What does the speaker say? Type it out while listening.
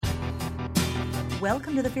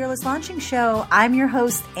Welcome to the Fearless Launching Show. I'm your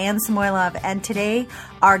host, Anne Samoylov, and today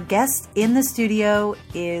our guest in the studio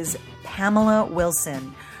is Pamela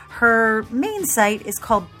Wilson. Her main site is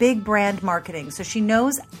called Big Brand Marketing, so she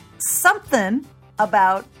knows something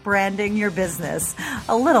about branding your business,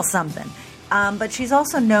 a little something. But she's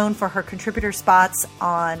also known for her contributor spots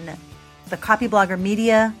on the Copyblogger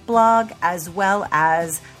Media blog, as well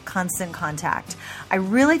as Constant Contact. I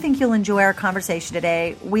really think you'll enjoy our conversation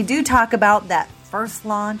today. We do talk about that first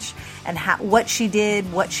launch and what she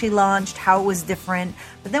did, what she launched, how it was different.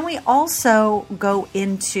 But then we also go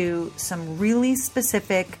into some really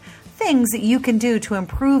specific things that you can do to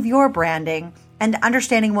improve your branding and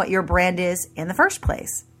understanding what your brand is in the first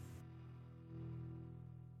place.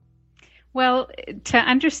 Well, to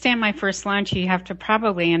understand my first launch, you have to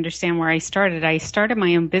probably understand where I started. I started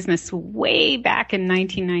my own business way back in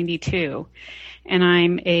 1992, and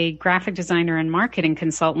I'm a graphic designer and marketing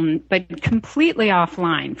consultant, but completely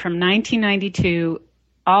offline from 1992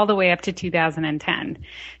 all the way up to 2010.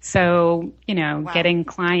 So, wow. Getting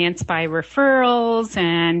clients by referrals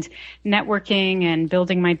and networking and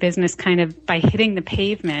building my business kind of by hitting the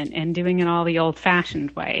pavement and doing it all the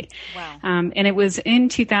old-fashioned way. Wow. And it was in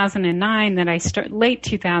 2009 that late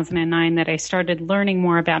 2009 that I started learning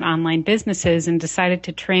more about online businesses and decided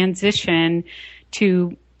to transition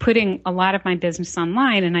to putting a lot of my business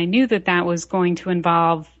online. And I knew that that was going to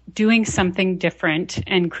involve doing something different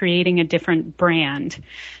and creating a different brand.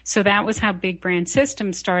 So that was how Big Brand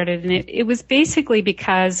Systems started. And it was basically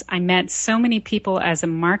because I met so many people as a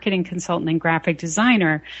marketing consultant and graphic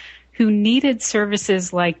designer who needed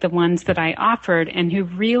services like the ones that I offered and who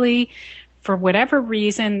really, for whatever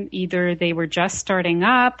reason, either they were just starting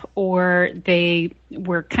up or they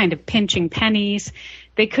were kind of pinching pennies.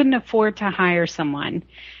 They couldn't afford to hire someone.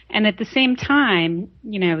 And at the same time,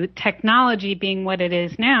 technology being what it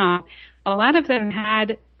is now, a lot of them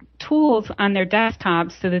had tools on their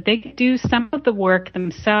desktops so that they could do some of the work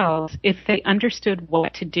themselves if they understood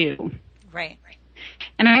what to do. Right.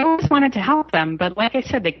 And I always wanted to help them, but like I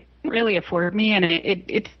said, they couldn't really afford me, and it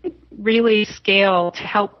didn't really scale to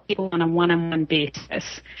help people on a one-on-one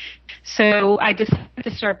basis. So I decided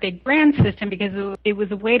to start Big Brand System because it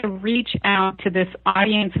was a way to reach out to this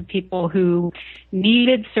audience of people who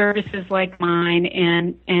needed services like mine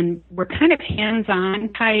and were kind of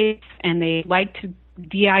hands-on types, and they liked to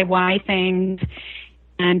DIY things,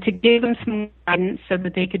 and to give them some guidance so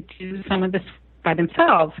that they could do some of this by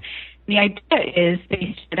themselves. The idea is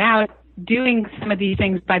they start out doing some of these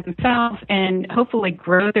things by themselves and hopefully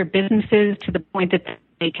grow their businesses to the point that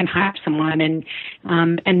they can hire someone,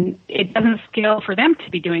 and it doesn't scale for them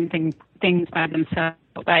to be doing things by themselves.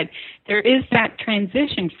 But there is that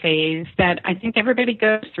transition phase that I think everybody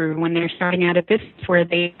goes through when they're starting out a business where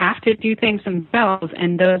they have to do things themselves,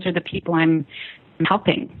 and those are the people I'm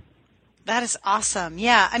helping. That is awesome.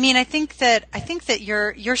 Yeah. I mean, I think that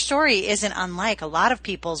your story isn't unlike a lot of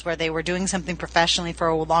people's where they were doing something professionally for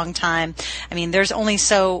a long time. I mean, there's only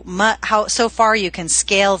so far you can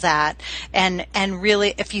scale that. And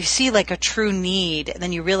really, if you see like a true need,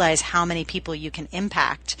 then you realize how many people you can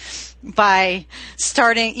impact by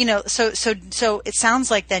starting, so it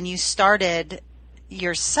sounds like then you started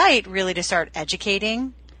your site really to start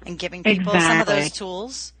educating and giving people some of those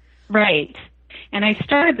tools. Right. And I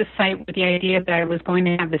started the site with the idea that I was going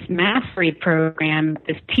to have this mastery program,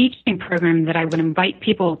 this teaching program that I would invite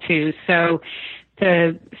people to. So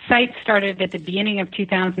the site started at the beginning of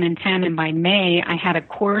 2010, and by May, I had a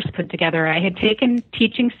course put together. I had taken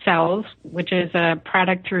Teaching Sells, which is a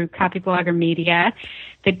product through Copyblogger Media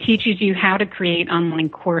that teaches you how to create online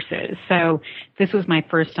courses. So this was my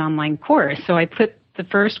first online course. So I put the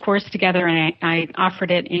first course together, and I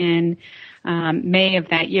offered it in May of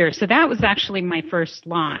that year. So that was actually my first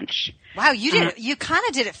launch. Wow, you kind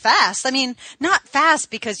of did it fast. I mean, not fast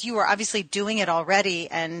because you were obviously doing it already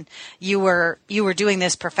and you were doing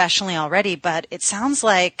this professionally already, but it sounds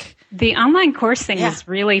like the online course thing was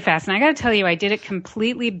really fast. And I got to tell you, I did it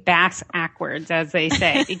completely backwards, as they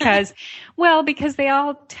say, because they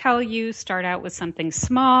all tell you start out with something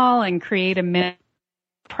small and create a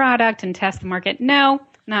product and test the market. No,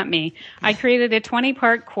 not me. I created a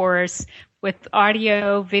 20-part course with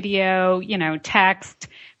audio, video, text.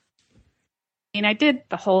 I mean, I did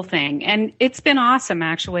the whole thing, and it's been awesome,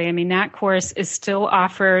 actually. I mean, that course is still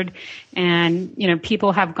offered, and,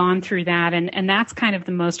 people have gone through that, and that's kind of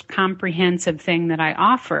the most comprehensive thing that I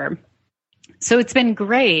offer. So it's been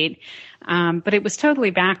great. But it was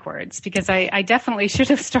totally backwards because I definitely should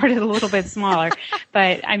have started a little bit smaller.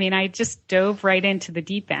 But I mean, I just dove right into the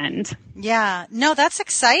deep end. Yeah. No, that's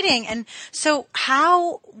exciting. And so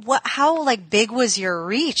how like big was your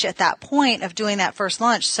reach at that point of doing that first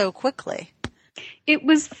launch so quickly? It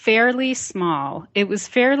was fairly small.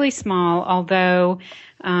 Although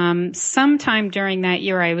sometime during that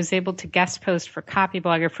year I was able to guest post for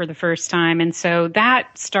Copyblogger for the first time. And so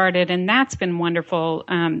that started, and that's been wonderful.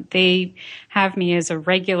 They have me as a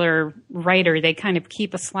regular writer. They kind of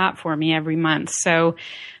keep a slot for me every month. So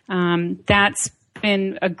that's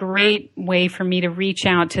been a great way for me to reach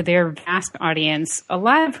out to their vast audience, a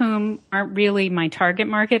lot of whom aren't really my target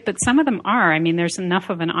market, but some of them are. I mean, there's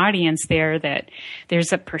enough of an audience there that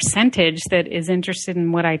there's a percentage that is interested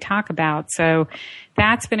in what I talk about. So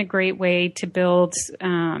that's been a great way to build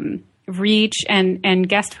reach and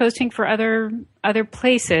guest posting for other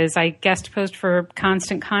places. I guest post for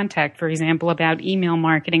Constant Contact, for example, about email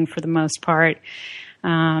marketing for the most part.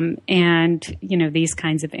 And, you know, these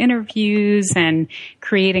kinds of interviews and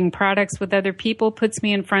creating products with other people puts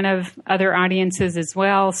me in front of other audiences as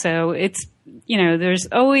well. So it's, you know, there's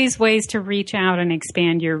always ways to reach out and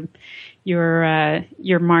expand your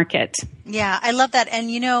market. Yeah, I love that. And,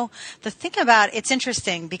 you know, the thing about it's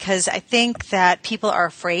interesting because I think that people are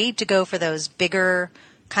afraid to go for those bigger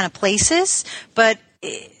kind of places, but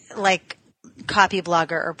like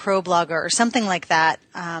Copyblogger or ProBlogger or something like that.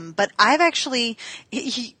 But I've actually,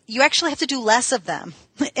 you actually have to do less of them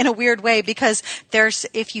in a weird way because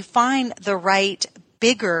if you find the right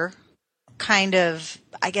bigger kind of,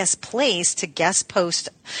 I guess, place to guest post,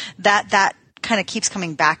 that kind of keeps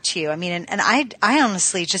coming back to you. I mean, and I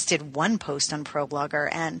honestly just did one post on ProBlogger,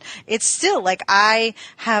 and it's still like I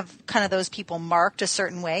have kind of those people marked a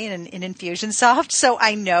certain way in Infusionsoft, so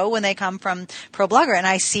I know when they come from ProBlogger, and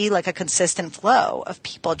I see like a consistent flow of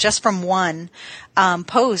people just from one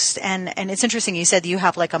post. And it's interesting. You said you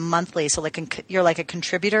have like a monthly, so like you're like a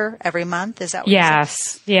contributor every month. Is that what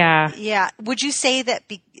Yes. Yeah. Yeah. Would you say that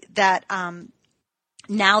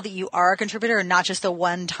now that you are a contributor and not just a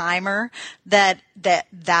one-timer, that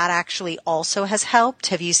actually also has helped?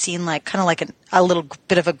 Have you seen like kind of like a little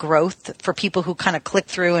bit of a growth for people who kind of click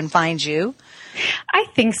through and find you? I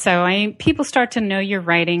think so. People start to know your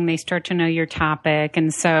writing. They start to know your topic.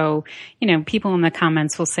 And so, you know, people in the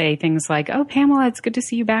comments will say things like, "Oh, Pamela, it's good to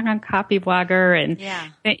see you back on Copyblogger." And,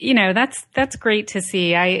 you know, that's great to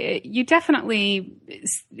see. You definitely,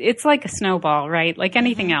 it's like a snowball, right? Like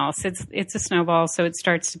anything else, it's a snowball. So it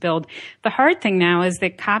starts to build. The hard thing now is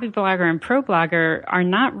that Copyblogger and ProBlogger are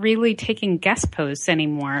not really taking guest posts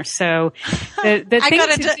anymore. So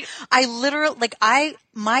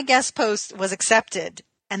my guest post was accepted,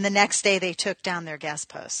 and the next day they took down their guest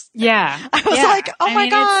post. Yeah. I was like, oh my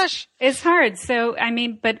gosh. It's hard. So, I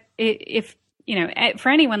mean, but if, you know, for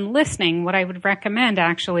anyone listening, what I would recommend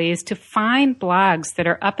actually is to find blogs that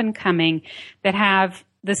are up and coming that have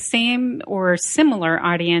the same or similar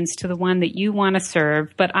audience to the one that you want to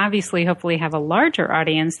serve, but obviously hopefully have a larger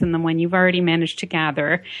audience than the one you've already managed to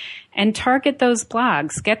gather, and target those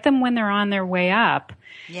blogs. Get them when they're on their way up.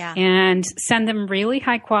 Yeah. And send them really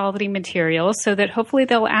high quality material so that hopefully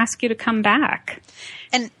they'll ask you to come back.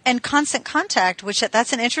 And Constant Contact, which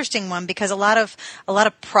that's an interesting one because a lot of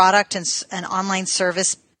product and online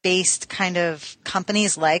service based kind of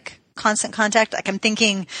companies like Constant Contact, like I'm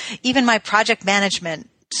thinking even my project management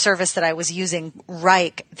service that I was using,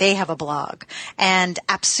 Reich, they have a blog, and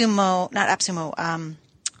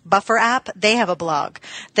Buffer app, they have a blog.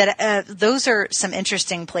 That those are some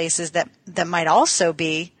interesting places that might also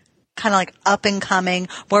be kind of like up and coming.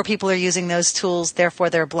 More people are using those tools, therefore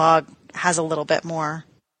their blog has a little bit more,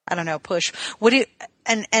 I don't know, push.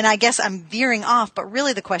 And I guess I'm veering off, but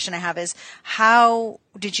really the question I have is, how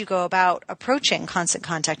did you go about approaching Constant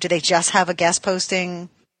Contact? Do they just have a guest posting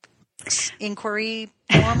inquiry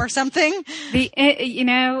form or something? This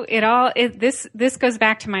goes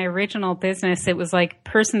back to my original business. It was like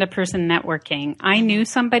person to person networking. I knew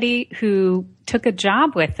somebody who took a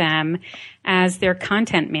job with them as their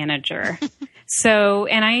content manager. So,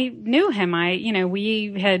 and I knew him.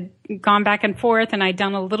 We had gone back and forth, and I'd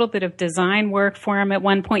done a little bit of design work for him at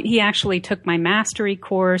one point. He actually took my mastery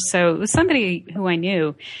course. So it was somebody who I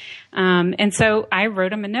knew. And so I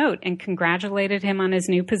wrote him a note and congratulated him on his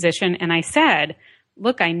new position. And I said,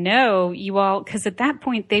 look, I know you all, because at that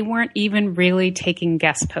point they weren't even really taking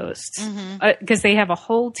guest posts because they have a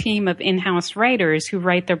whole team of in-house writers who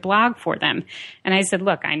write their blog for them. And I said,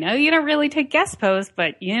 look, I know you don't really take guest posts,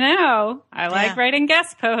 but I like writing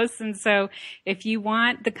guest posts. And so if you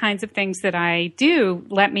want the kinds of things that I do,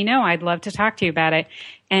 let me know. I'd love to talk to you about it.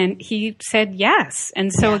 And he said yes.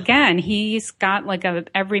 And so again, he's got like a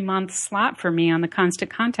every month slot for me on the Constant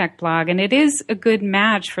Contact blog. And it is a good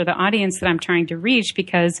match for the audience that I'm trying to reach,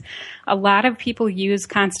 because a lot of people use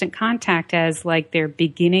Constant Contact as like their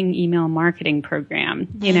beginning email marketing program.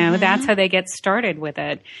 You know, that's how they get started with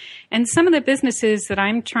it. And some of the businesses that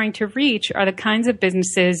I'm trying to reach are the kinds of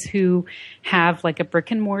businesses who have like a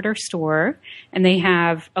brick and mortar store, and they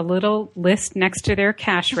have a little list next to their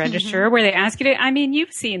cash register where they ask you to, I mean,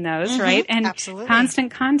 you've seen those, right? And absolutely.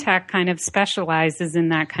 Constant Contact kind of specializes in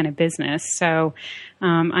that kind of business. So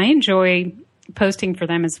I enjoy posting for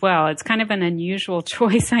them as well. It's kind of an unusual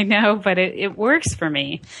choice, I know, but it works for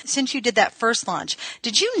me. Since you did that first launch,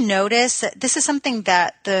 did you notice that this is something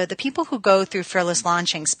that the people who go through Fearless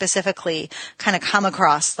Launching specifically kind of come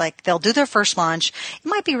across? Like, they'll do their first launch. It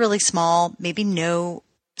might be really small, maybe no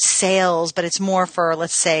sales, but it's more for,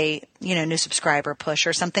 let's say, you know, new subscriber push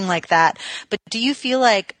or something like that. But do you feel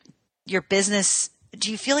like your business, do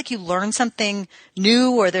you feel like you learn something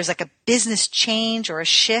new, or there's like a business change or a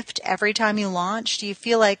shift every time you launch? Do you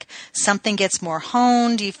feel like something gets more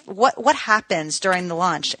honed? What happens during the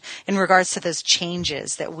launch in regards to those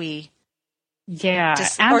changes that we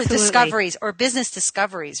absolutely. or discoveries or business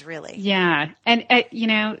discoveries, really? Yeah. And you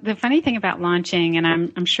know, the funny thing about launching, and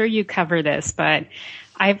I'm sure you cover this, but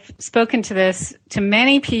I've spoken to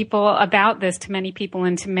many people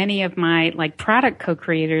and to many of my like product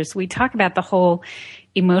co-creators. We talk about the whole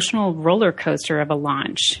emotional roller coaster of a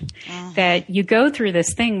launch, that you go through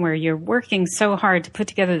this thing where you're working so hard to put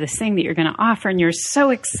together this thing that you're going to offer, and you're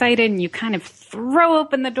so excited, and you kind of throw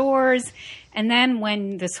open the doors. And then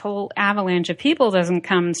when this whole avalanche of people doesn't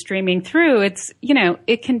come streaming through, it's, you know,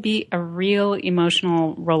 it can be a real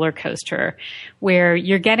emotional roller coaster where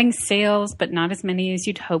you're getting sales, but not as many as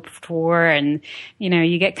you'd hoped for. And, you know,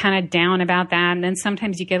 you get kind of down about that. And then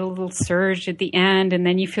sometimes you get a little surge at the end, and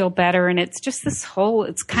then you feel better. And it's just this whole,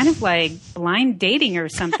 it's kind of like blind dating or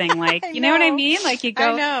something. Like, you know what I mean? Like you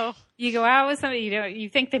go out with somebody, you know, you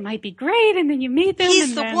think they might be great, and then you meet them.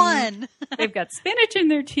 He's the one. They've got spinach in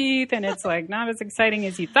their teeth, and it's like not as exciting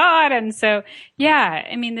as you thought. And so, yeah,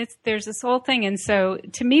 I mean, there's this whole thing. And so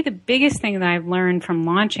to me, the biggest thing that I've learned from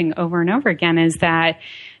launching over and over again is that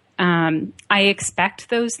I expect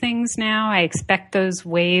those things now. I expect those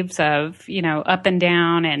waves of, you know, up and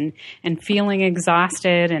down and feeling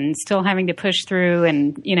exhausted and still having to push through.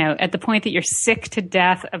 And, you know, at the point that you're sick to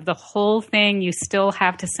death of the whole thing, you still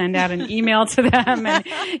have to send out an email to them. And,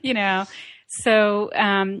 you know, so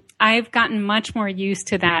I've gotten much more used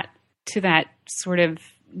to that sort of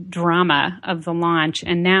drama of the launch.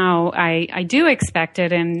 And now I do expect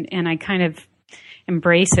it, and I kind of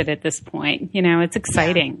embrace it at this point. You know, it's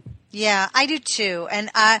exciting. Yeah, I do too. And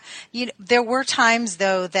you know, there were times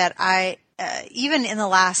though that I even in the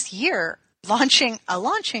last year launching a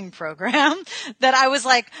launching program that I was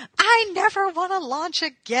like, I never want to launch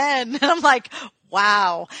again. And I'm like,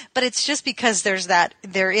 wow. But it's just because there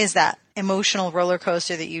is that emotional roller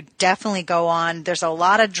coaster that you definitely go on. There's a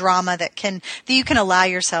lot of drama that you can allow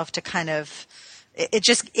yourself to kind of,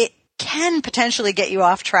 it can potentially get you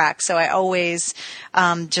off track. So I always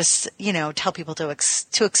just, you know, tell people to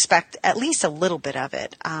expect at least a little bit of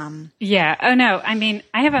it. Yeah. Oh, no. I mean,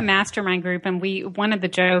 I have a mastermind group, and one of the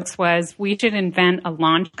jokes was we should invent a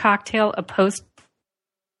launch cocktail, a post,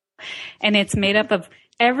 and it's made up of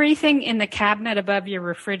everything in the cabinet above your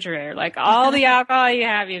refrigerator, like all the alcohol you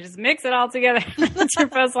have, you just mix it all together. That's your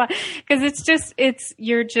post launch. Because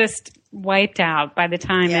you're just wiped out by the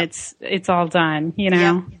time it's all done, you know?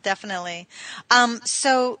 Yeah, definitely.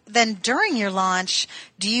 So then during your launch,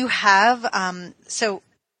 do you have, so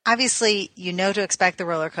obviously you know to expect the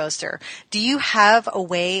roller coaster. Do you have a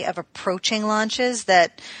way of approaching launches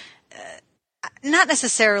that not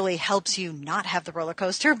necessarily helps you not have the roller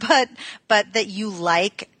coaster, but that you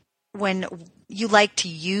like, when you like to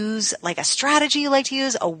use, like a strategy you like to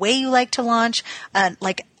use, a way you like to launch,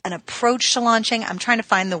 like an approach to launching? I'm trying to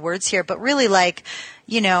find the words here, but really like,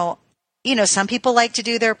 you know, some people like to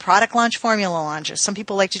do their product launch formula launches. Some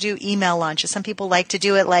people like to do email launches. Some people like to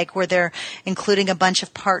do it like where they're including a bunch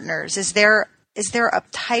of partners. Is there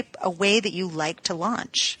a way that you like to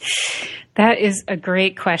launch? That is a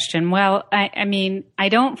great question. Well, I mean, I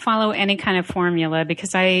don't follow any kind of formula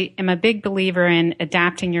because I am a big believer in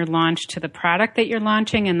adapting your launch to the product that you're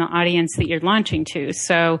launching and the audience that you're launching to.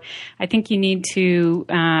 So I think you need to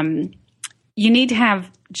have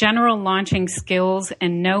general launching skills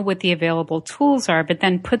and know what the available tools are, but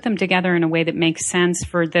then put them together in a way that makes sense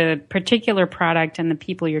for the particular product and the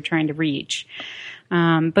people you're trying to reach.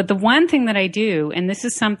 But the one thing that I do, and this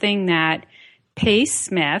is something that Pace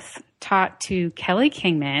Smith, taught to Kelly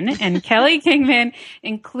Kingman, and Kelly Kingman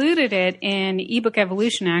included it in ebook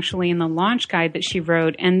evolution, actually, in the launch guide that she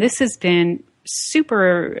wrote. And this has been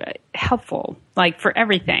super helpful, like for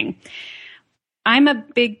everything. I'm a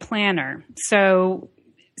big planner. So,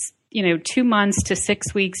 2 months to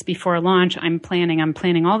 6 weeks before launch, I'm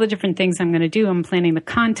planning all the different things I'm going to do. I'm planning the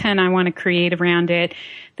content I want to create around it,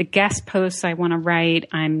 the guest posts I want to write.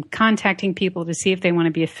 I'm contacting people to see if they want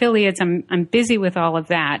to be affiliates. I'm busy with all of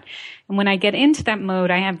that. And when I get into that mode,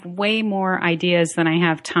 I have way more ideas than I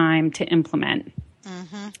have time to implement.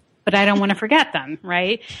 Mm-hmm. But I don't want to forget them,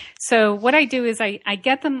 right? So what I do is I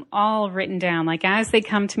get them all written down. Like as they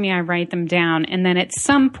come to me, I write them down. And then at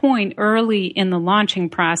some point early in the launching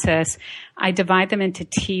process, I divide them into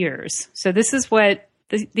tiers. So this is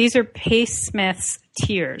these are Pace Smith's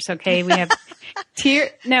tiers, okay? We have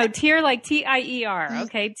tier like TIER,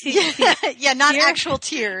 okay? Yeah, not tier? Actual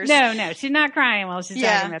tears. No, she's not crying while she's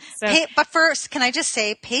talking about this. So, but first, can I just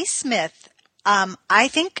say, Pace Smith, I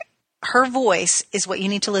think her voice is what you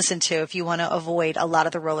need to listen to if you want to avoid a lot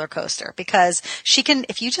of the roller coaster, because she can,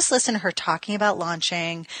 if you just listen to her talking about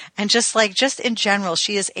launching and just in general,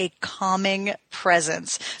 she is a calming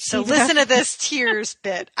presence. So listen to this tears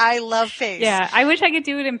bit. I love Pace. Yeah. I wish I could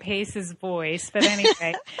do it in Pace's voice, but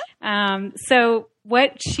anyway. So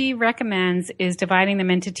what she recommends is dividing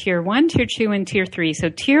them into tier 1, tier 2, and tier 3. So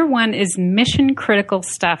tier 1 is mission critical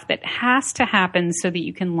stuff that has to happen so that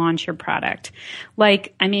you can launch your product.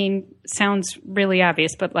 Sounds really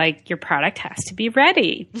obvious, but your product has to be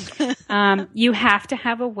ready. You have to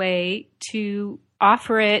have a way to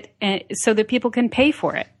offer it so that people can pay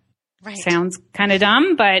for it. Right. Sounds kind of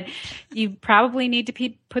dumb, but you probably need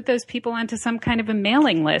to put those people onto some kind of a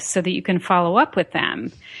mailing list so that you can follow up with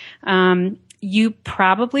them. You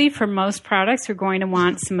probably, for most products, are going to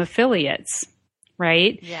want some affiliates,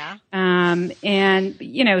 right? Yeah.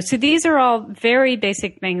 So these are all very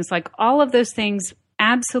basic things. Like all of those things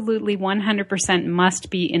absolutely 100% must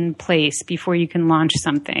be in place before you can launch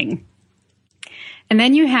something. And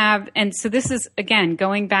then you have, and so this is, again,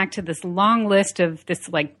 going back to this long list of this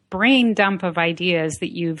brain dump of ideas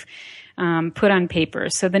that you've put on paper.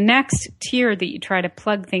 So the next tier that you try to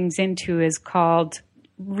plug things into is called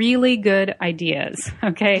really good ideas.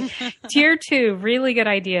 Okay. Tier 2, really good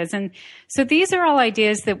ideas. And so these are all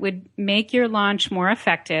ideas that would make your launch more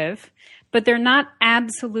effective, but they're not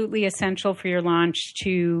absolutely essential for your launch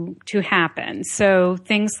to happen. So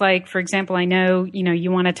things like, for example, I know,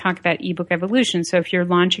 you want to talk about ebook evolution. So if you're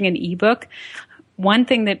launching an ebook, one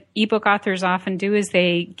thing that ebook authors often do is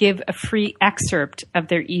they give a free excerpt of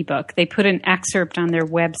their ebook. They put an excerpt on their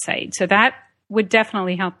website. So that would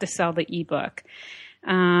definitely help to sell the ebook.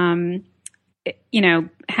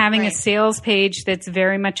 Having a sales page that's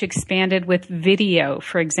very much expanded with video,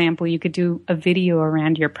 for example, you could do a video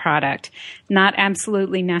around your product. Not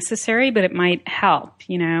absolutely necessary, but it might help,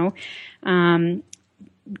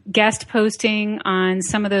 guest posting on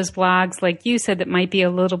some of those blogs, like you said, that might be a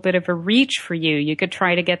little bit of a reach for you. You could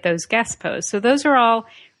try to get those guest posts. So those are all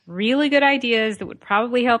really good ideas that would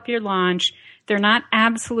probably help your launch. They're not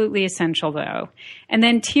absolutely essential, though. And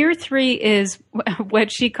then tier 3 is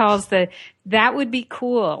what she calls that would be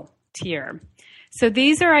cool tier. So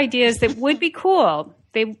these are ideas that would be cool.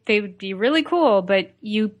 They would be really cool, but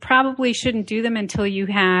you probably shouldn't do them until you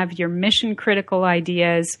have your mission critical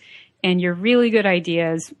ideas and your really good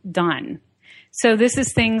ideas done. So this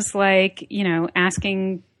is things like,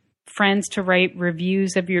 asking friends to write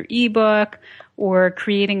reviews of your ebook, or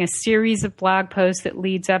creating a series of blog posts that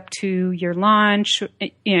leads up to your launch,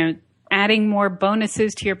 adding more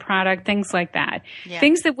bonuses to your product, things like that. Yeah.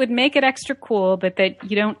 Things that would make it extra cool, but that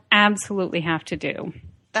you don't absolutely have to do.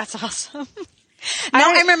 That's awesome.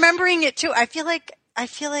 I'm remembering it too. I feel like,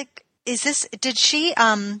 did she,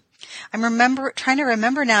 trying to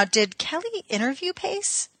remember now, did Kelly interview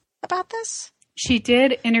Pace about this? She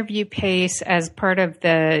did interview Pace as part of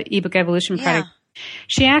the ebook evolution project.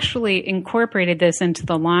 She actually incorporated this into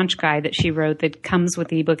the launch guide that she wrote that comes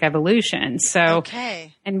with ebook evolution. So,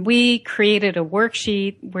 and we created a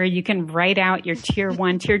worksheet where you can write out your tier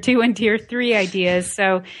 1, tier 2, and tier 3 ideas.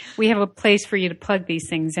 So we have a place for you to plug these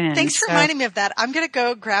things in. Thanks for reminding me of that. I'm going to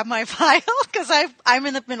go grab my file because I'm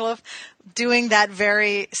in the middle of doing that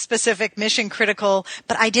very specific mission critical,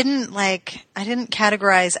 but I didn't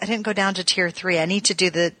categorize. I didn't go down to tier 3. I need to do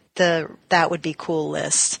the that would be cool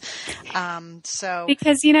list.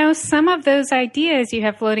 Because, some of those ideas you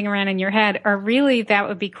have floating around in your head are really that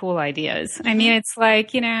would be cool ideas. Mm-hmm. I mean, it's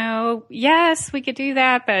like, yes, we could do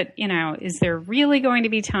that, but, is there really going to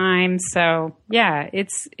be time? So yeah,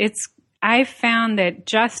 I've found that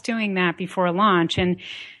just doing that before launch, and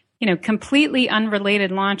completely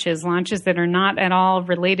unrelated launches that are not at all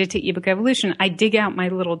related to ebook evolution, I dig out my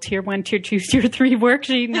little tier 1, tier 2, tier 3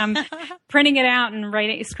 worksheet and I'm printing it out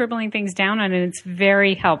and scribbling things down on it. It's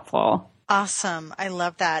very helpful. Awesome. I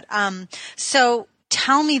love that. So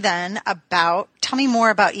tell me more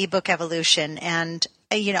about ebook evolution. And,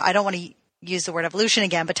 I don't want to use the word evolution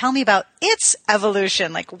again, but tell me about its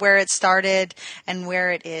evolution, like where it started and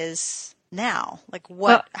where it is now. Like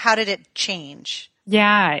how did it change?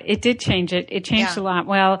 Yeah, it did change. It changed a lot.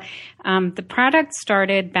 Well, the product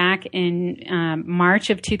started back in March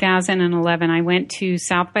of 2011. I went to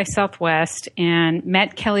South by Southwest and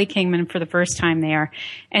met Kelly Kingman for the first time there.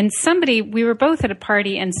 And we were both at a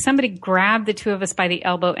party, and somebody grabbed the two of us by the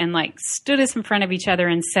elbow and stood us in front of each other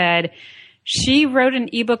and said, "She wrote an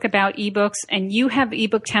ebook about ebooks, and you have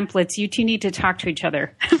ebook templates. You two need to talk to each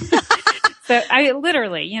other." So I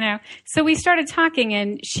literally, so we started talking,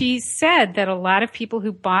 and she said that a lot of people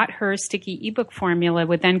who bought her sticky ebook formula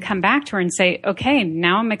would then come back to her and say, "Okay,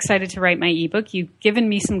 now I'm excited to write my ebook. You've given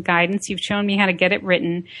me some guidance. You've shown me how to get it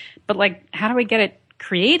written, but how do I get it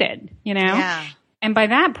created?" Yeah. And by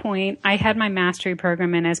that point, I had my mastery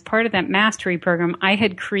program. And as part of that mastery program, I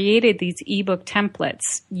had created these ebook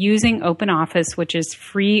templates using OpenOffice, which is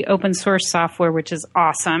free open source software, which is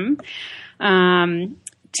awesome.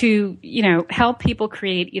 To, help people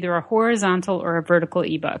create either a horizontal or a vertical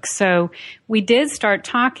ebook. So we did start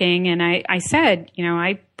talking, and I said,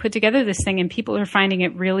 I put together this thing and people are finding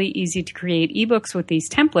it really easy to create ebooks with these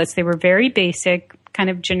templates. They were very basic, kind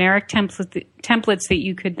of generic templates that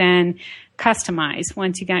you could then customize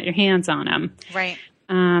once you got your hands on them. Right.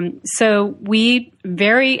 So we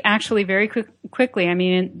very quickly,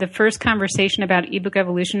 the first conversation about ebook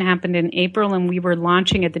evolution happened in April, and we were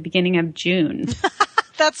launching at the beginning of June.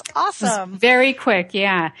 That's awesome. Very quick,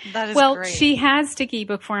 yeah. That is great. She has sticky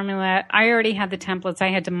ebook formula. I already had the templates. I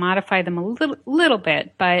had to modify them a little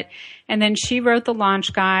bit, and then she wrote the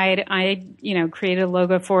launch guide. I, created a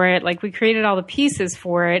logo for it. We created all the pieces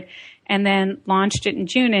for it, and then launched it in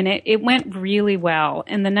June, and it went really well.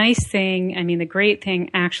 And the nice thing, the great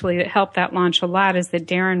thing actually that helped that launch a lot is that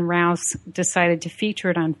Darren Rouse decided to feature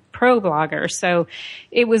it on ProBlogger. So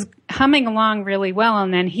it was humming along really well,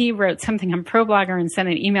 and then he wrote something on ProBlogger and sent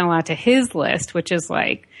an email out to his list, which is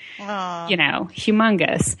humongous.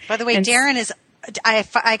 By the way, Darren is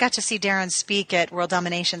I got to see Darren speak at World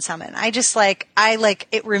Domination Summit.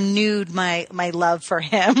 It renewed my love for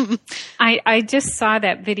him. I just saw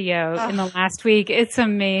that video in the last week. It's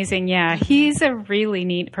amazing. Yeah. He's a really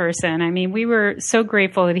neat person. We were so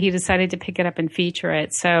grateful that he decided to pick it up and feature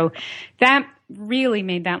it. So that really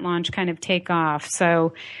made that launch kind of take off.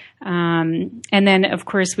 So, and then of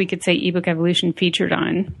course we could say ebook evolution featured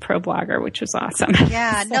on ProBlogger, which was awesome.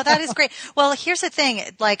 Yeah, no, that is great. Well, here's the thing.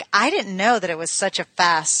 I didn't know that it was such a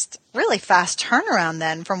really fast turnaround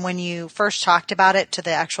then from when you first talked about it to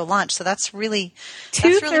the actual launch. So that's really,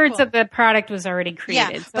 two-thirds of the product was already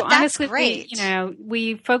created. Yeah, so but that's honestly, great.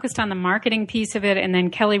 We focused on the marketing piece of it, and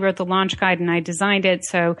then Kelly wrote the launch guide and I designed it.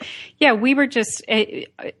 So yeah, we were just,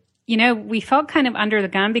 we felt kind of under the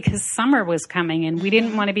gun because summer was coming and we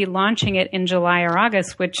didn't want to be launching it in July or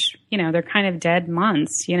August, which, they're kind of dead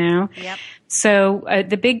months, Yep. So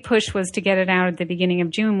the big push was to get it out at the beginning of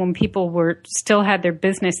June when people still had their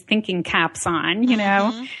business thinking caps on,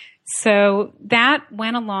 So that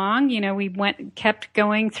went along. We kept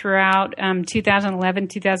going throughout 2011,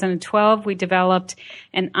 2012. We developed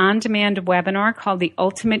an on-demand webinar called the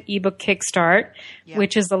Ultimate Ebook Kickstart,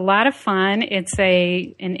 which is a lot of fun. It's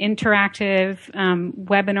an interactive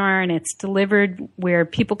webinar, and it's delivered where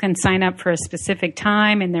people can sign up for a specific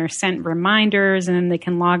time, and they're sent reminders, and then they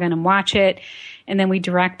can log in and watch it. And then we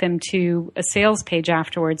direct them to a sales page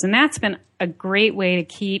afterwards. And that's been a great way to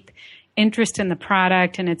keep interest in the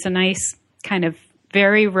product, and it's a nice kind of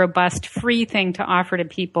very robust free thing to offer to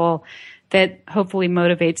people that hopefully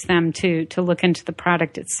motivates them to look into the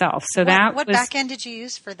product itself. So what back end did you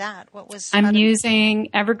use for that? I'm using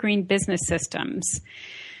Evergreen Business Systems,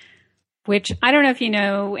 which I don't know if you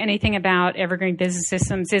know anything about Evergreen Business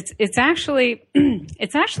Systems. It's actually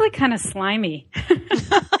kind of slimy.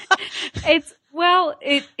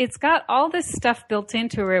 It's got all this stuff built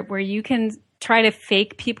into it where you can try to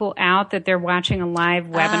fake people out that they're watching a live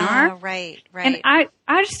webinar. Right. And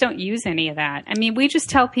I just don't use any of that. I mean, we just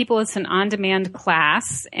tell people it's an on-demand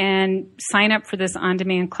class and sign up for this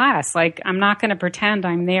on-demand class. Like, I'm not going to pretend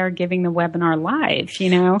I'm there giving the webinar live, you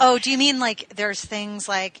know? Oh, do you mean like there's things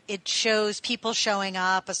like it shows people showing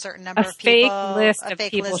up, a certain number of people? A fake list of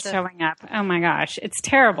people showing up. Oh my gosh, it's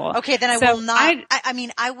terrible. Okay, then I will not.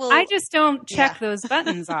 I will. I just don't check those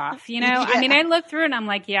buttons off, you know? Yeah. I mean, I look through and I'm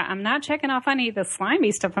like, yeah, I'm not checking off any of the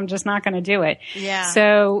slimy stuff. I'm just not going to do it. Yeah.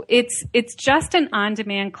 So it's just an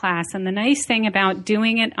on-demand class. And the nice thing about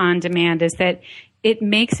doing it on demand is that it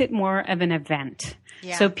makes it more of an event.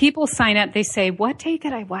 Yeah. So people sign up, they say, what day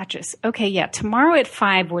could I watch this? Okay, yeah, tomorrow at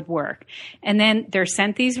 5 would work. And then they're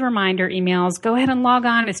sent these reminder emails, go ahead and log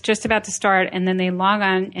on, it's just about to start, and then they log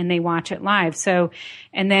on and they watch it live. So,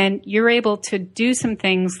 and then you're able to do some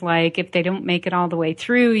things like if they don't make it all the way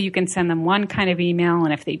through, you can send them one kind of email,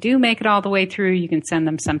 and if they do make it all the way through, you can send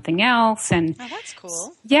them something else. And oh, that's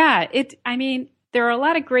cool. Yeah, there are a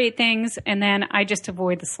lot of great things, and then I just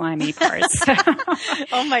avoid the slimy parts.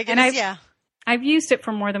 Oh my goodness, yeah. I've used it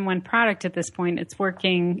for more than one product at this point. It's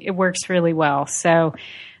working. It works really well. So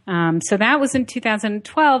that was in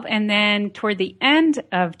 2012. And then toward the end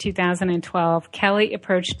of 2012, Kelly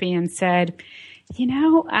approached me and said, you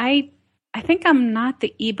know, I think I'm not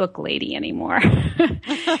the ebook lady anymore.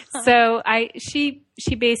 So she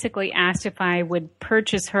basically asked if I would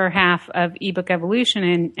purchase her half of Ebook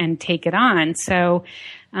Evolution and take it on. So,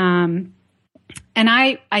 and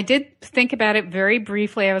I did think about it very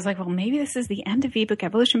briefly. I was like, well, maybe this is the end of Ebook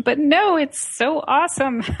Evolution, but no, it's so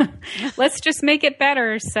awesome. Let's just make it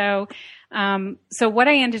better. So what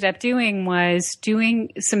I ended up doing was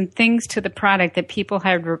doing some things to the product that people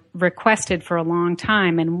had requested for a long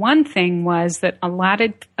time. And one thing was that a lot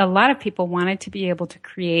of people wanted to be able to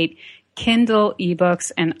create Kindle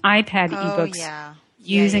ebooks and iPad ebooks. Yeah.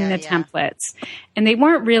 Using the templates. And they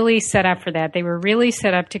weren't really set up for that. They were really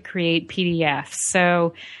set up to create PDFs.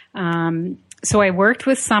 So I worked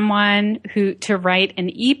with someone to write an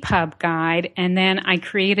EPUB guide, and then I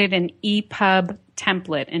created an EPUB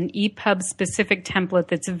template, an EPUB specific template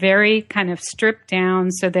that's very kind of stripped down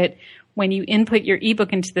so that when you input your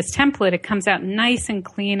ebook into this template, it comes out nice and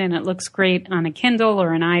clean and it looks great on a Kindle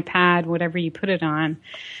or an iPad, whatever you put it on.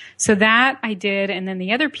 So that I did. And then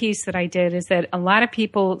the other piece that I did is that a lot of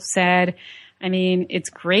people said, I mean,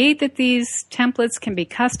 it's great that these templates can be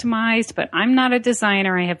customized, but I'm not a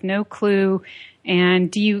designer. I have no clue.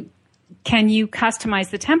 And can you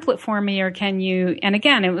customize the template for me, or can you? And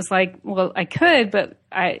again, it was like, well, I could, but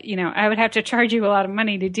I would have to charge you a lot of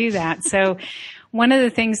money to do that. So one of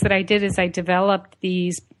the things that I did is I developed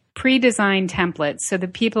these pre-designed templates so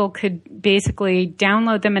that people could basically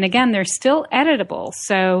download them. And again, they're still editable.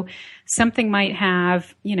 So something might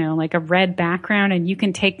have, like a red background, and you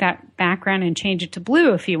can take that background and change it to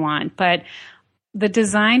blue if you want. But the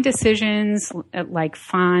design decisions like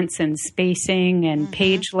fonts and spacing and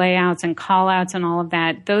page layouts and callouts and all of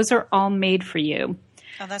that, those are all made for you.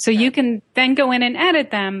 Oh, so good. You can then go in and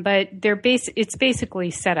edit them, but it's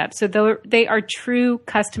basically set up. So they are true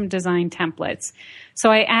custom design templates.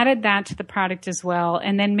 So I added that to the product as well,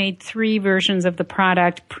 and then made 3 versions of the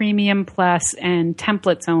product: Premium, Plus, and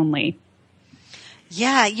Templates Only.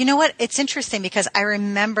 Yeah, you know what? It's interesting because I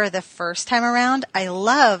remember the first time around, I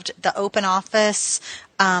loved the Open Office.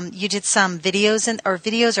 You did some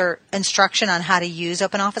videos or instruction on how to use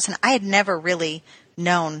Open Office, and I had never really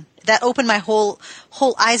known. That opened my whole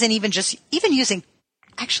eyes, and even using.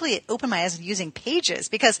 Actually, it opened my eyes using Pages,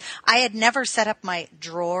 because I had never set up my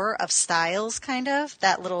drawer of styles, kind of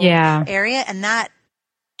that little area, and that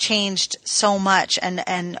changed so much.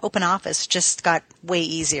 And Open Office just got way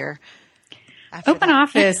easier. Open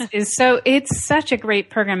Office it's such a great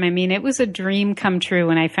program. I mean, it was a dream come true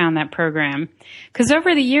when I found that program. Because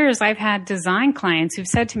over the years, I've had design clients who've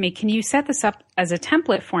said to me, can you set this up as a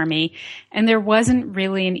template for me? And there wasn't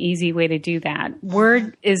really an easy way to do that.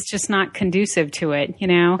 Word is just not conducive to it,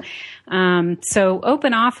 So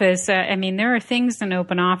Open Office, there are things in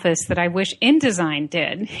Open Office that I wish InDesign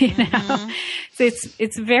did, So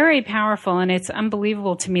it's very powerful, and it's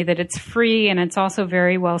unbelievable to me that it's free, and it's also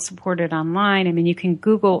very well supported online. I mean, you can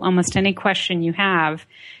Google almost any question you have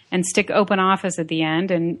and stick Open Office at the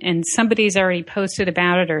end, and somebody's already posted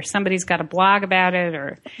about it, or somebody's got a blog about it,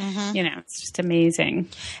 or, it's just amazing.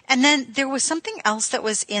 And then there was something else that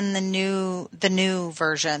was in the new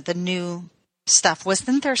version, the new stuff.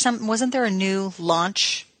 Wasn't there a new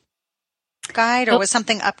launch guide, or was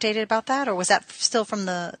something updated about that, or was that still from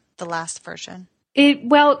the last version?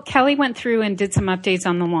 Kelly went through and did some updates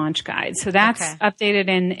on the launch guide. So that's updated,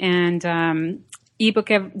 and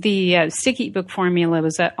the sticky ebook formula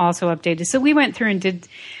was also updated. So we went through and did,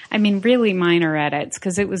 really minor edits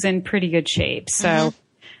because it was in pretty good shape. So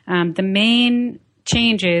the main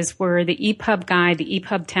changes were the EPUB guide, the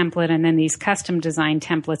EPUB template, and then these custom design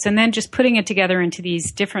templates, and then just putting it together into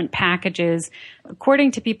these different packages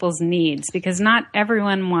according to people's needs, because not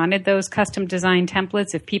everyone wanted those custom design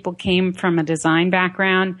templates. If people came from a design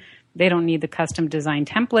background, they don't need the custom design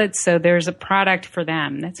templates. So there's a product for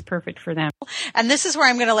them that's perfect for them. And this is where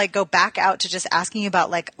I'm going to go back out to just asking you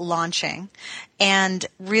about launching, and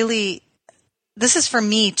really, this is for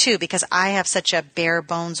me too, because I have such a bare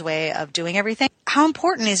bones way of doing everything. How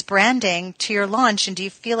important is branding to your launch? And do you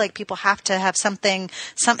feel like people have to have some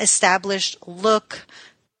established look,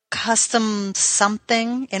 custom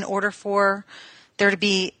something in order for there to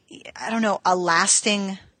be, a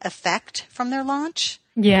lasting effect from their launch?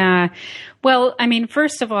 Yeah. Well,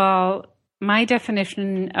 first of all, my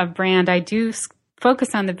definition of brand, I do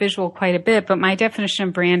focus on the visual quite a bit, but my definition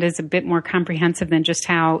of brand is a bit more comprehensive than just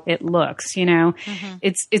how it looks.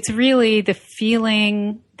 It's really the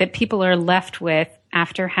feeling that people are left with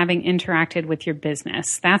after having interacted with your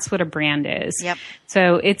business. That's what a brand is. Yep.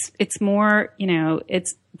 So it's more,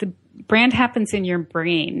 it's the brand happens in your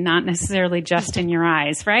brain, not necessarily just in your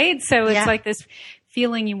eyes, right? So it's like this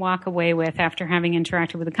feeling you walk away with after having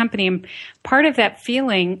interacted with a company. And part of that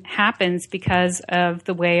feeling happens because of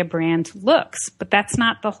the way a brand looks, but that's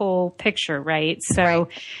not the whole picture, right? So,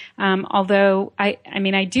 although I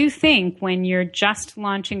do think when you're just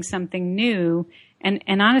launching something new, and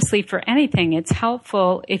honestly for anything, it's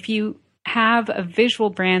helpful if you have a visual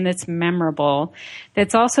brand that's memorable,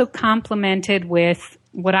 that's also complemented with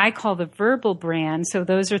what I call the verbal brand. So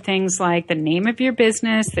those are things like the name of your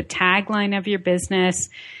business, the tagline of your business,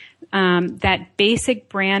 that basic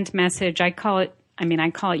brand message. I call it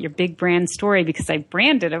your big brand story because I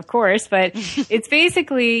brand it, of course, but it's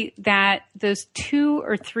basically that those 2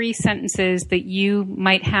 or 3 sentences that you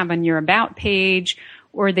might have on your about page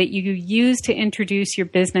or that you use to introduce your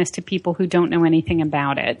business to people who don't know anything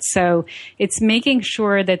about it. So it's making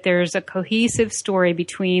sure that there's a cohesive story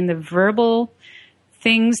between the verbal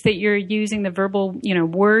things that you're using, the verbal,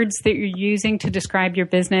 words that you're using to describe your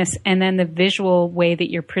business, and then the visual way that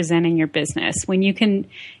you're presenting your business. When you can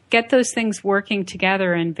get those things working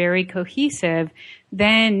together and very cohesive,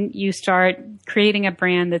 then you start creating a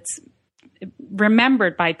brand that's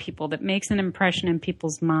remembered by people, that makes an impression in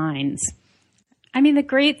people's minds. The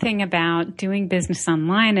great thing about doing business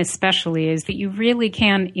online especially is that you really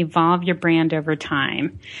can evolve your brand over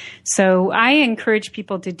time. So I encourage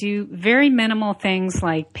people to do very minimal things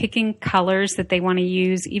like picking colors that they want to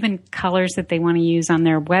use, even colors that they want to use on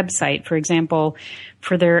their website, for example,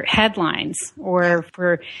 for their headlines or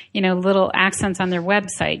for, little accents on their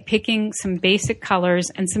website, picking some basic colors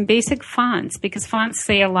and some basic fonts, because fonts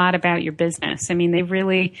say a lot about your business.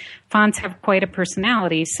 Fonts have quite a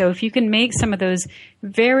personality. So if you can make some of those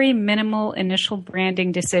very minimal initial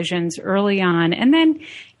branding decisions early on, and then,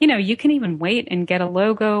 you can even wait and get a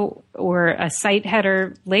logo or a site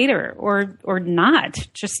header later or not,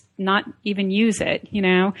 just not even use it,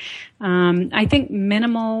 I think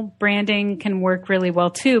minimal branding can work really well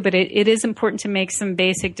too, but it is important to make some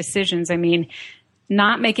basic decisions.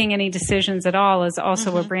 Not making any decisions at all is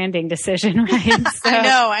also a branding decision, right? So,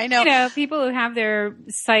 I know. People who have their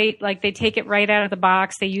site, they take it right out of the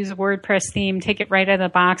box, they use a WordPress theme, take it right out of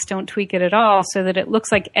the box, don't tweak it at all so that it looks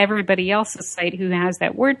like everybody else's site who has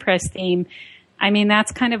that WordPress theme.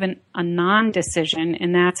 That's kind of a non-decision,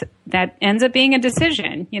 and that ends up being a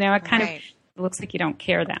decision. It kind of looks like you don't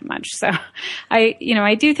care that much. So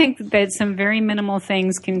I do think that some very minimal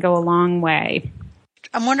things can go a long way.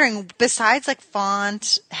 I'm wondering, besides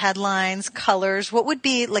font, headlines, colors, what would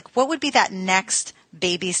be that next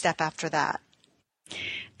baby step after that?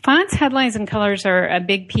 Fonts, headlines, and colors are a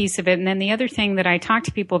big piece of it. And then the other thing that I talk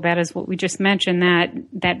to people about is what we just mentioned,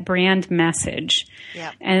 that brand message.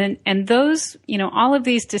 Yeah. And those, all of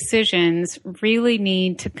these decisions really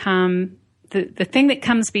need to come. The thing that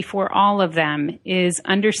comes before all of them is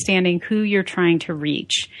understanding who you're trying to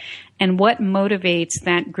reach and what motivates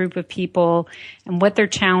that group of people and what their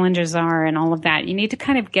challenges are and all of that. You need to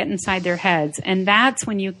kind of get inside their heads. And that's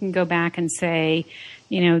when you can go back and say,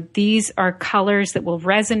 these are colors that will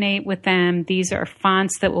resonate with them. These are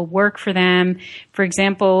fonts that will work for them. For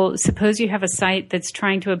example, suppose you have a site that's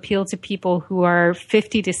trying to appeal to people who are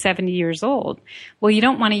 50 to 70 years old. Well, you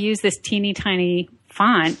don't want to use this teeny tiny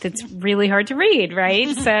font that's really hard to read, right?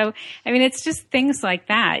 So, it's just things like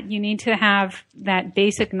that. You need to have that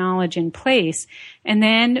basic knowledge in place. And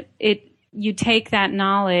then you take that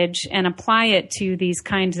knowledge and apply it to these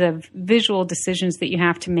kinds of visual decisions that you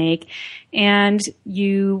have to make, and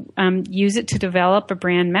you use it to develop a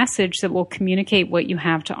brand message that will communicate what you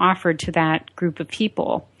have to offer to that group of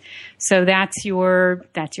people. So that's your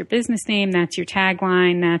business name, that's your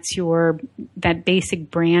tagline, that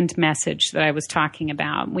basic brand message that I was talking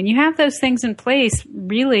about. When you have those things in place,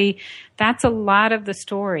 really, that's a lot of the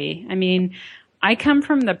story. I mean, I come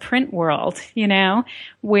from the print world,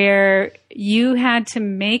 where you had to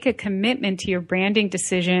make a commitment to your branding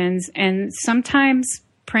decisions, and sometimes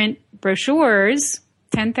print brochures,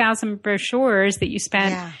 10,000 brochures that you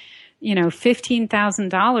spent,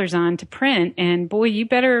 $15,000 on to print. And boy, you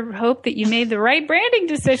better hope that you made the right branding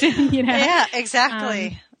decision, Yeah,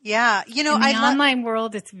 exactly. Yeah. In the online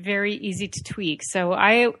world, it's very easy to tweak. So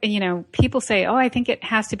people say, oh, I think it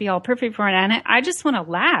has to be all perfect for it. And I just want to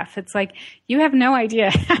laugh. It's like, you have no idea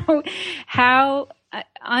how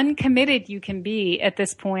uncommitted you can be at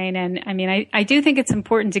this point. And I mean, I do think it's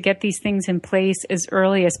important to get these things in place as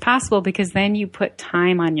early as possible, because then you put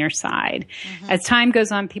time on your side. Mm-hmm. As time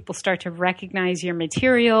goes on, people start to recognize your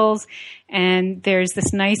materials, and there's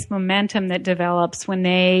this nice momentum that develops when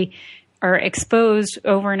they are exposed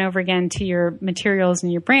over and over again to your materials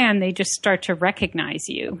and your brand. They just start to recognize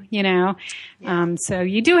you, Yeah. So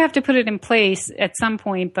you do have to put it in place at some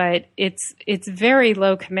point, but it's very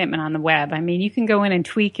low commitment on the web. I mean, you can go in and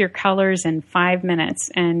tweak your colors in 5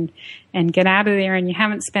 minutes and get out of there, and you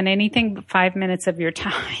haven't spent anything but 5 minutes of your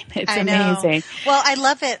time. It's amazing. Well, I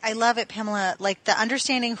love it, Pamela. Like, the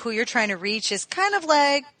understanding who you're trying to reach is kind of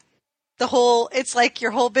like it's like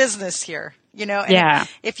your whole business here. And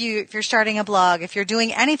if you're starting a blog, if you're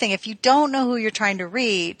doing anything, if you don't know who you're trying to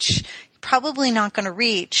reach, you're probably not going to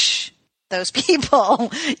reach those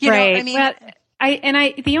people. You know what I mean? Well,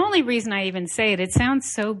 the only reason I even say it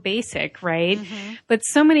sounds so basic, right? Mm-hmm. But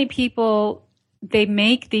so many people, they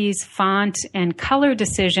make these font and color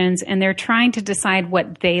decisions, and they're trying to decide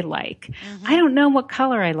what they like. Mm-hmm. I don't know what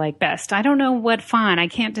color I like best. I don't know what font. I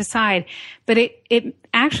can't decide. But it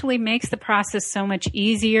actually makes the process so much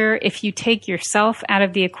easier if you take yourself out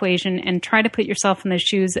of the equation and try to put yourself in the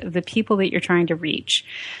shoes of the people that you're trying to reach.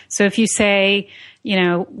 So if you say,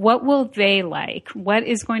 what will they like? What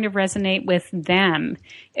is going to resonate with them?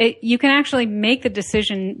 You can actually make the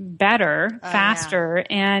decision better, faster,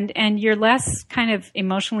 and you're less kind of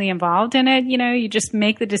emotionally involved in it. You just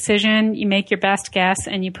make the decision, you make your best guess,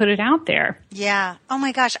 and you put it out there. Yeah. Oh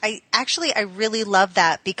my gosh. I really love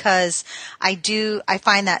that, because I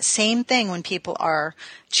find that same thing when people are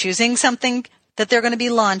choosing something that they're going to be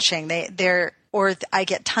launching. Or I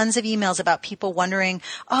get tons of emails about people wondering,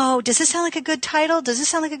 oh, does this sound like a good title? Does this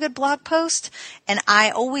sound like a good blog post? And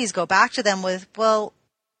I always go back to them with, well,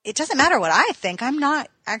 it doesn't matter what I think. I'm not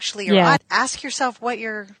actually your audience. Ask yourself what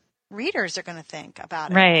your readers are going to think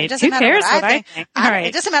about it. Right. It doesn't Who matter cares what I think. Right.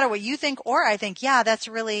 It doesn't matter what you think or I think. Yeah, that's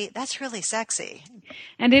really sexy.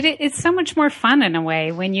 And it's so much more fun in a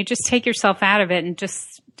way when you just take yourself out of it and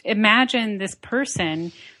just imagine this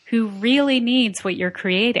person who really needs what you're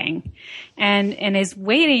creating and is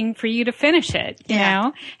waiting for you to finish it, you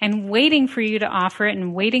know, and waiting for you to offer it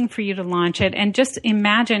and waiting for you to launch it. And just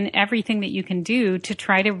imagine everything that you can do to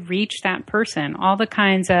try to reach that person, all the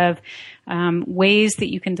kinds of ways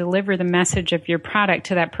that you can deliver the message of your product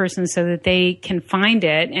to that person so that they can find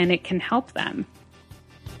it and it can help them.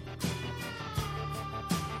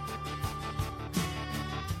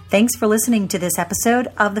 Thanks for listening to this episode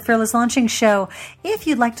of the Fearless Launching Show. If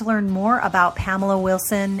you'd like to learn more about Pamela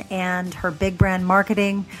Wilson and her big brand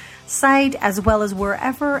marketing site, as well as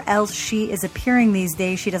wherever else she is appearing these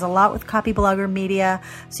days, she does a lot with Copy Blogger Media,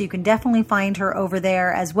 so you can definitely find her over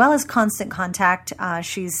there, as well as Constant Contact.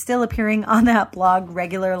 She's still appearing on that blog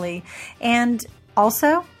regularly. And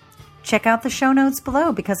also, check out the show notes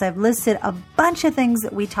below, because I've listed a bunch of things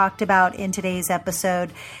that we talked about in today's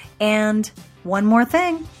episode. And one more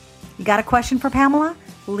thing. You got a question for Pamela?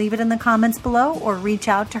 Leave it in the comments below or reach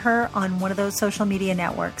out to her on one of those social media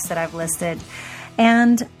networks that I've listed.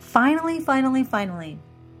 And finally,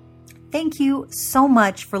 thank you so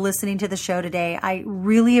much for listening to the show today. I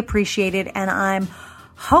really appreciate it, and I'm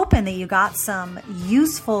hoping that you got some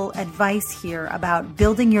useful advice here about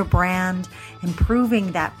building your brand,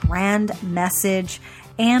 improving that brand message,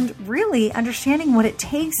 and really understanding what it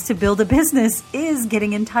takes to build a business is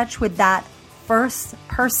getting in touch with that first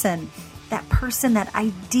person, that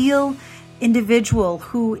ideal individual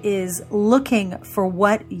who is looking for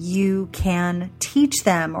what you can teach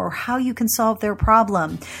them or how you can solve their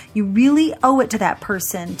problem. You really owe it to that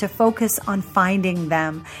person to focus on finding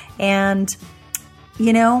them. And,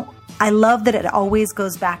 I love that it always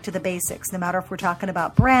goes back to the basics, no matter if we're talking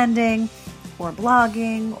about branding, or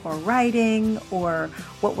blogging or writing or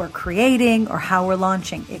what we're creating or how we're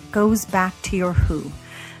launching. It goes back to your who.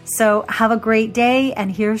 So have a great day,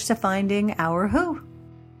 and here's to finding our who.